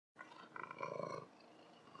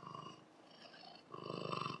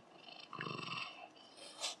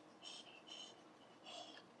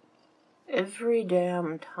every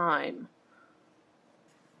damn time.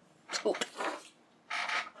 Oh.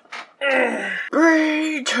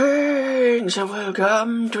 Greetings and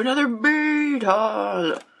welcome to another bead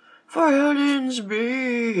haul for Odin's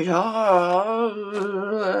bead haul.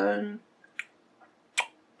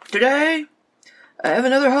 Today, I have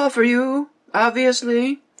another haul for you,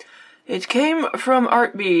 obviously. It came from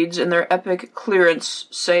Artbeads in their epic clearance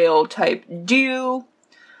sale type deal.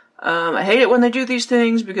 I hate it when they do these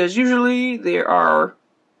things because usually they are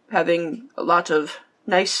having a lot of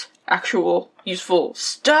nice, actual, useful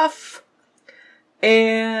stuff,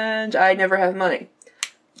 and I never have money.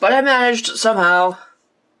 But I managed somehow,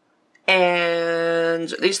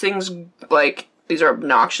 and these things, like, these are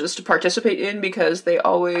obnoxious to participate in because they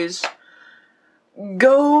always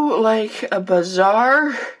go like a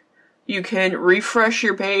bazaar. You can refresh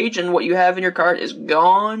your page and what you have in your cart is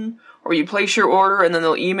gone, or you place your order and then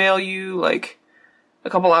they'll email you like a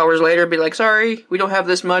couple hours later and be like, sorry, we don't have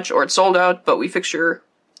this much, or it's sold out, but we fixed your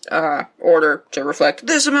order to reflect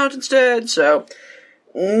this amount instead, so,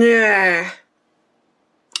 nah.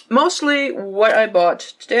 Mostly what I bought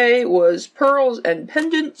today was pearls and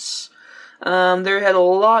pendants. They had a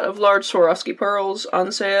lot of large Swarovski pearls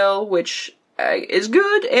on sale, which is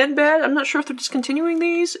good and bad. I'm not sure if they're discontinuing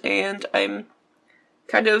these, and I'm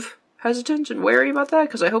kind of hesitant and wary about that,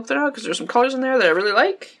 because I hope they're not, because there's some colors in there that I really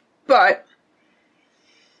like, but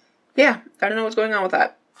yeah, I don't know what's going on with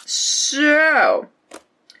that. So,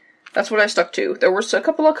 that's what I stuck to. There were a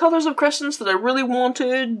couple of colors of crescents that I really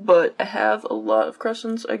wanted, but I have a lot of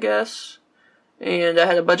crescents, I guess, and I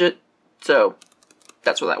had a budget, so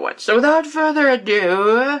that's where that went. So without further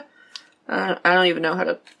ado, I don't even know how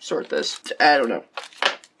to sort this. I don't know.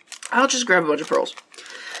 I'll just grab a bunch of pearls.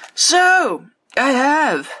 So, I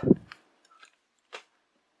have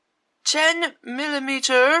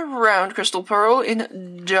 10mm round crystal pearl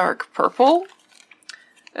in dark purple.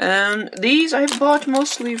 These I've bought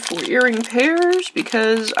mostly for earring pairs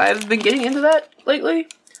because I've been getting into that lately.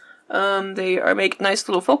 They make nice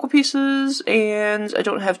little focal pieces, and I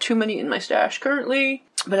don't have too many in my stash currently,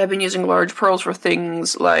 but I've been using large pearls for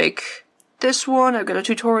things like this one. I've got a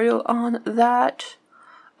tutorial on that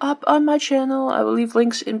up on my channel. I will leave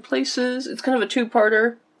links in places. It's kind of a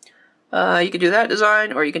two-parter. You can do that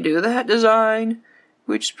design, or you can do that design,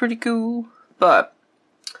 which is pretty cool. But,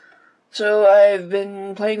 so I've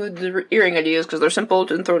been playing with the earring ideas because they're simple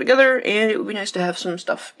to throw together, and it would be nice to have some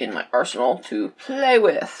stuff in my arsenal to play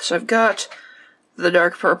with. So I've got the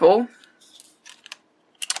dark purple.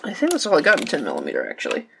 I think that's all I got in 10mm,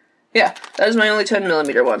 actually. Yeah, that is my only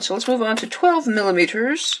 10mm one. So let's move on to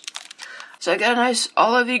 12mm. So I got a nice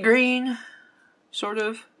olivey green, sort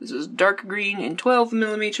of. This is dark green in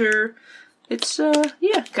 12mm. It's,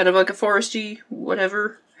 yeah, kind of like a foresty,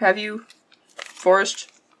 whatever have you, forest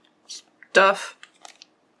stuff.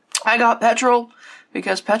 I got petrol,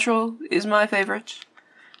 because petrol is my favorite.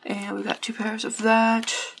 And we got 2 pairs of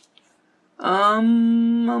that. Are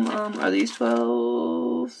these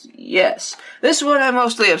 12? Yes. This one I'm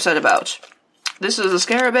mostly upset about. This is a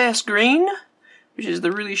Scarabæus green, which is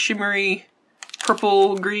the really shimmery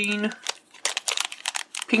purple, green,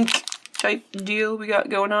 pink type deal we got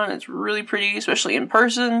going on. It's really pretty, especially in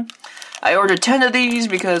person. I ordered 10 of these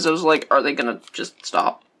because I was like, are they gonna just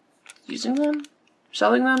stop using them?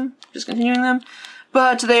 Selling them? Discontinuing them?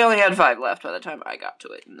 But they only had 5 left by the time I got to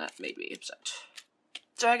it, and that made me upset.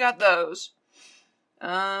 So I got those.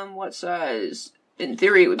 What size? In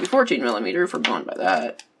theory, it would be 14mm if we're going by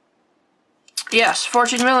that. Yes,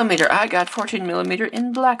 14mm. I got 14mm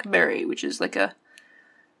in blackberry, which is like a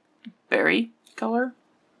berry color,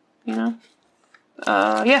 you know?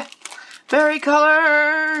 Yeah. Berry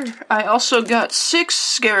color! I also got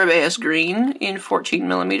 6 Scarabæus green in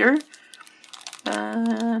 14mm.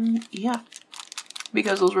 Yeah.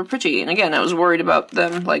 Because those were pretty, and again, I was worried about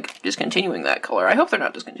them, like, discontinuing that color. I hope they're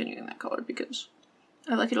not discontinuing that color, because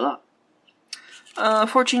I like it a lot.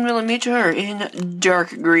 14mm in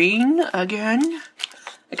dark green, again.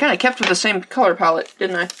 I kind of kept with the same color palette,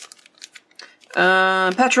 didn't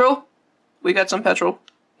I? Petrol. We got some petrol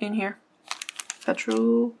in here.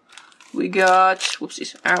 Petrol. We got,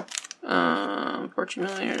 whoopsies, ow.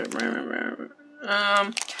 14mm.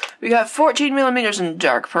 We got 14mm in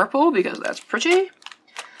dark purple, because that's pretty.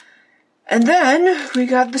 And then, we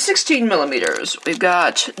got the 16mm. We've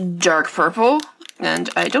got dark purple, and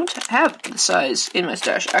I don't have the size in my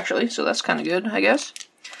stash, actually, so that's kind of good, I guess.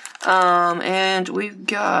 And we've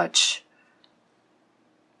got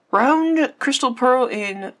round crystal pearl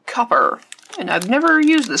in copper, and I've never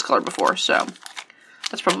used this color before, so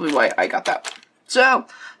that's probably why I got that. So,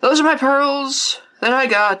 those are my pearls that I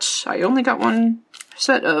got. I only got one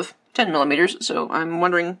set of 10 millimeters, so I'm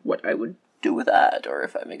wondering what I would do with that, or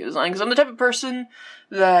if I make a design, because I'm the type of person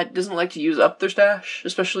that doesn't like to use up their stash,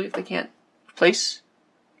 especially if they can't place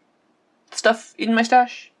stuff in my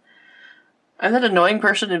stash. I'm that annoying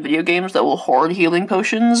person in video games that will hoard healing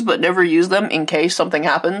potions, but never use them in case something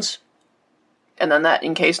happens. And then that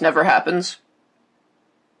in case never happens.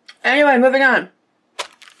 Anyway, moving on.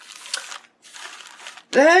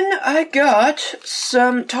 Then I got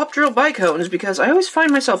some top drill bicones because I always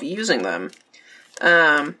find myself using them.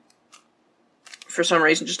 For some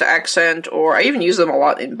reason, just to accent, or I even use them a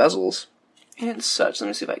lot in bezels and such. Let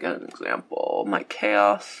me see if I got an example. My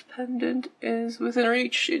chaos pendant is within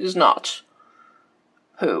reach. It is not.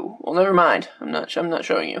 Who? Well, never mind. I'm not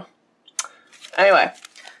showing you. Anyway,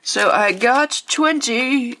 so I got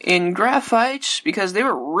 20 in graphite because they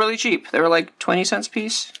were really cheap. They were like 20 cents a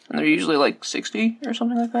piece, and they're usually like 60 or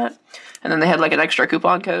something like that. And then they had like an extra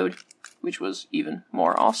coupon code, which was even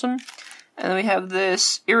more awesome. And then we have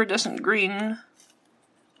this iridescent green,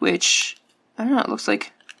 which, I don't know, it looks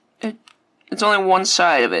like it's only one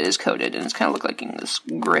side of it is coated, and it's kind of look like in this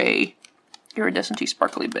gray iridescent-y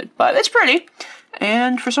sparkly bit. But it's pretty,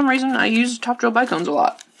 and for some reason I use top drill bicones a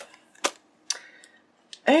lot.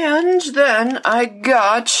 And then I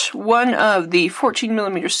got one of the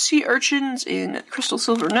 14mm sea urchins in Crystal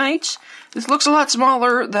Silver Night. This looks a lot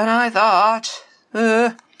smaller than I thought.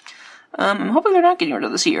 I'm hoping they're not getting rid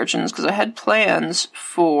of the sea urchins, because I had plans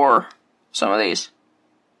for some of these.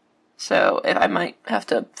 So, I might have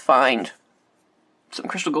to find some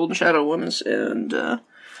Crystal Golden Shadow ones, and,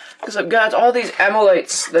 because I've got all these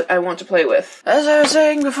amylites that I want to play with. As I was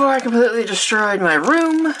saying before I completely destroyed my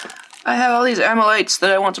room, I have all these amylites that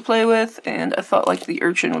I want to play with, and I thought, like, the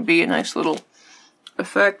urchin would be a nice little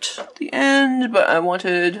effect at the end, but I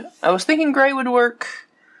was thinking gray would work,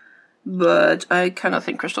 but I kind of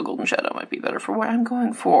think Crystal Golden Shadow might be better for what I'm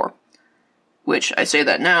going for. Which, I say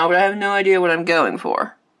that now, but I have no idea what I'm going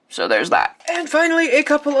for. So there's that. And finally, a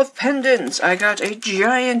couple of pendants. I got a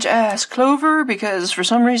giant-ass clover, because for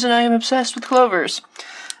some reason I am obsessed with clovers.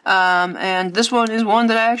 And this one is one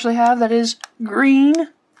that I actually have that is green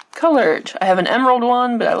colored. I have an emerald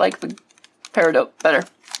one, but I like the peridot better,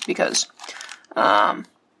 because,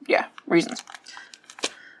 yeah, reasons.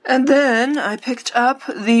 And then I picked up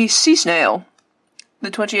the sea snail,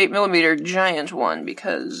 the 28mm giant one,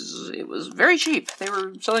 because it was very cheap. They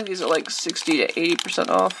were selling these at like 60 to 80%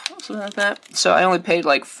 off, something like that. So I only paid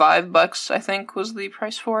like $5, I think, was the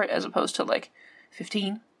price for it, as opposed to like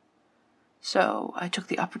 15. So I took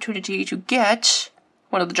the opportunity to get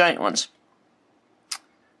one of the giant ones,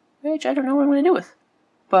 which I don't know what I'm going to do with.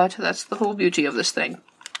 But that's the whole beauty of this thing.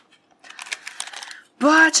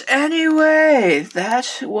 But anyway,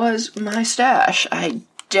 that was my stash. I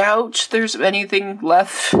doubt there's anything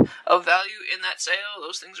left of value in that sale.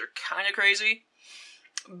 Those things are kind of crazy.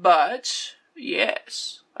 But,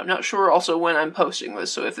 yes. I'm not sure also when I'm posting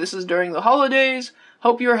this, so if this is during the holidays,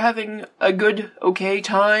 hope you're having a good, okay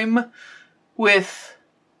time with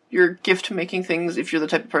your gift-making things if you're the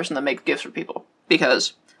type of person that makes gifts for people.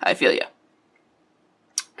 Because I feel ya.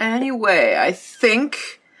 Anyway, I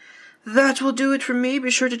think that will do it for me. Be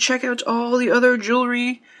sure to check out all the other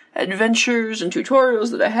jewelry adventures and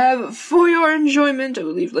tutorials that I have for your enjoyment. I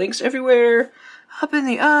will leave links everywhere, up in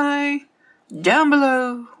the eye, down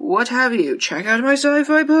below, what have you. Check out my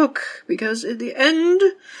sci-fi book, because the end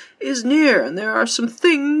is near, and there are some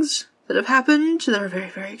things that have happened that are very,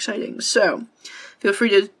 very exciting. So, feel free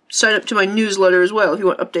to sign up to my newsletter as well if you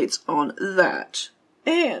want updates on that.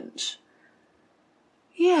 And,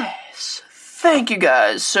 yes, thank you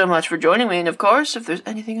guys so much for joining me, and of course, if there's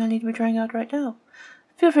anything I need to be trying out right now,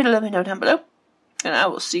 feel free to let me know down below, and I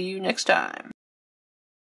will see you next time.